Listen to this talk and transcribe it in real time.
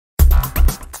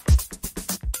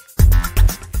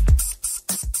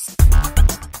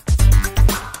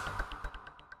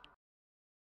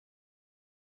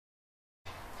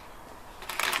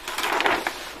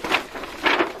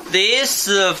This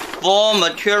foam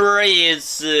material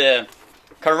is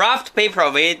Kraft paper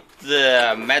with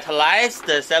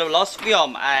metallized cellulose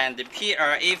film and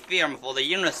PLA film for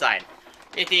the inner side.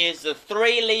 It is a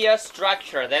 3-layer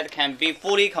structure that can be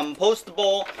fully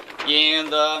compostable in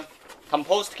the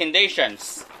compost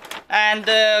conditions. And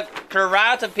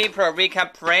Kraft paper we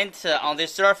can print on the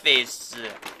surface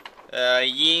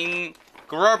in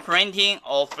glue printing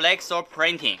or flexo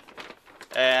printing.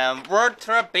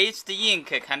 Water-based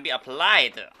ink can be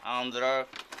applied on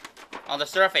the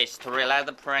surface to relax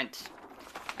the print,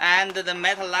 and the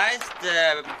metallized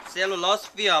cellulose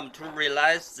film to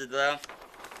realize the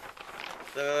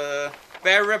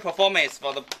barrier performance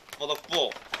for the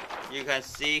foam. You can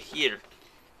see here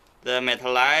the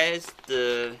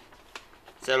metallized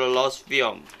cellulose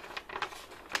film.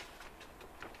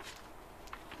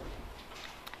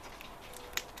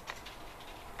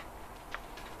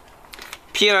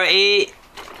 PLA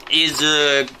is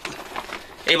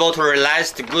able to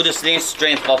realize the good sling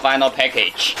strength for final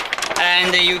package.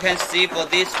 And you can see for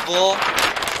this foam,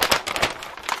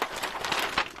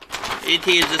 it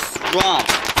is strong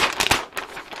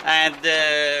and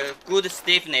good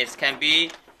stiffness can be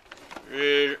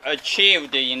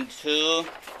achieved into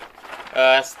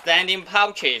standing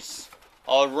pouches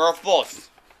or roll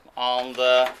force on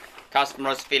the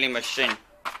customer's filling machine.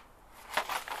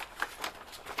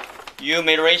 You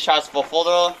may reach us for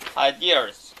further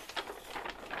ideas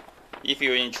if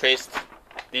you're interested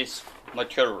in this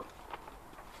material.